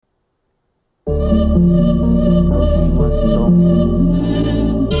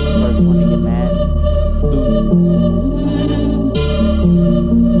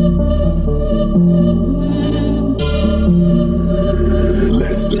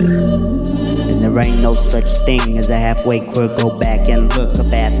And there ain't no such thing as a halfway crook. Go back and look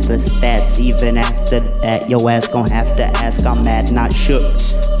up at the stats. Even after that, your ass gon' have to ask. I'm mad, not shook.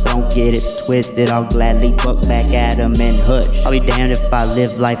 So don't get it twisted. I'll gladly buck back at him and hush. I'll be damned if I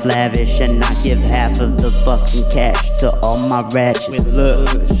live life lavish and not give half of the fucking cash to all my ratchets. Look,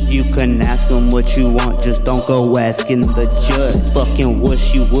 you can ask them what you want, just don't go asking the judge. Fucking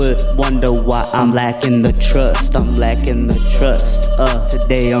wish you would wonder why I'm lacking the trust. I'm lacking the trust.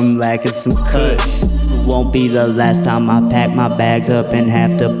 Today I'm lacking some cuts. It won't be the last time I pack my bags up and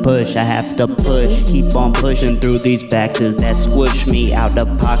have to push. I have to push, keep on pushing through these factors that squish me out of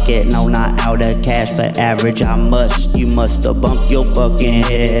pocket. No, not out of cash, but average I must. You must have bumped your fucking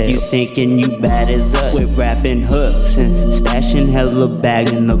head. You thinking you bad as us with rapping hooks and stashing hella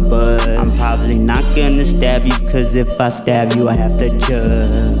bags in the bud. I'm probably not gonna stab you, cause if I stab you I have to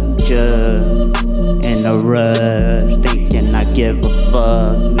judge in a rush, thinking I give a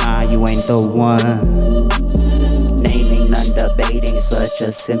fuck. Nah, you ain't the one. Naming, none debating, such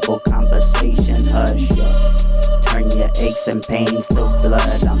a simple conversation. Hush, yo. Turn your aches and pains to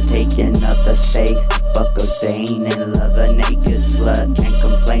blood. I'm taking up the space. Fuck a vein and love a naked slut. Can't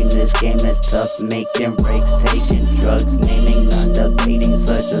complain, this game is tough. Making breaks, taking drugs. Naming, none debating,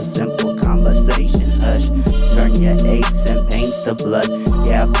 such a simple conversation. Hush, turn your aches and pains to blood.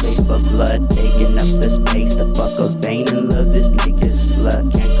 Yeah, I play for blood, taking up the space. To fuck a vein and love this naked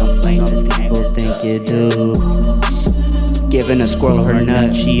slut. Can't complain, this game is tough. You do. Giving a squirrel her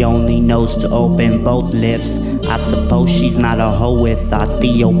nut, she only knows to open both lips. I suppose she's not a hoe with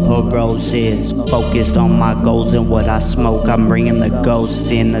osteoporosis. Focused on my goals and what I smoke. I'm bringing the ghosts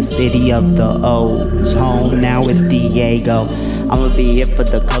in the city of the O's. Home now is Diego. I'ma be here for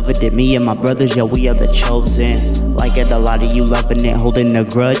the coveted. Me and my brothers, yo, we are the chosen. Like it, a lot of you loving it, holding a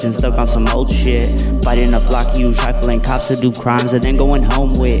grudge and stuck on some old shit. Fighting a flock of you trifling cops to do crimes and then going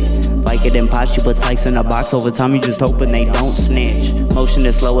home with. Like it in pots, you put psychs in a box. Over time, you just hoping they don't snitch. Motion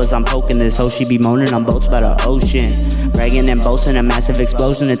as slow as I'm poking this hoe. She be moaning on boats by the ocean. Bragging and boasting, a massive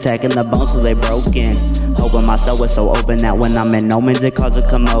explosion attacking the bones so they broken. Hoping my soul is so open that when I'm in omens it causes a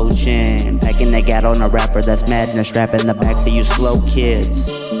commotion. Packing the gat on a rapper that's mad and a strap in the back for you slow kids.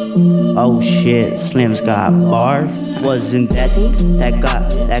 Oh shit, Slim's got bars. Wasn't that got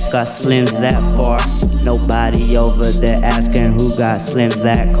Slim's that far. Nobody over there asking who got Slim's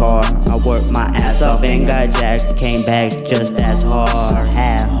that car. I worked my ass off and got jacked, came back just as hard. I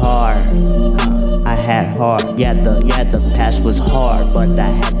had hard. Yeah, the past was hard, but I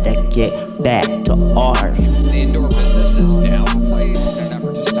had to get back to ours. The indoor business is now in place in an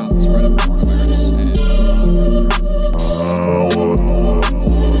effort to stop the spread of coronavirus and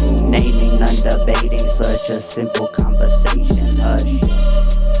naming, none debating, such a simple conversation. Hush,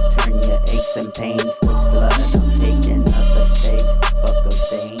 turn your aches and pains to blood. I'm taking up the space. Fuck a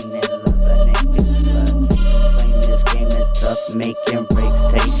vein and love a naked slut. Can't complain, this game is tough. Making breaks,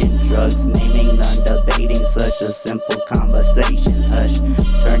 taking drugs. Naming, none debating, such a simple conversation. Hush,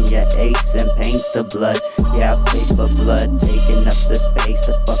 turn your aches and pains to blood. Yeah, I play for blood, taking up the space.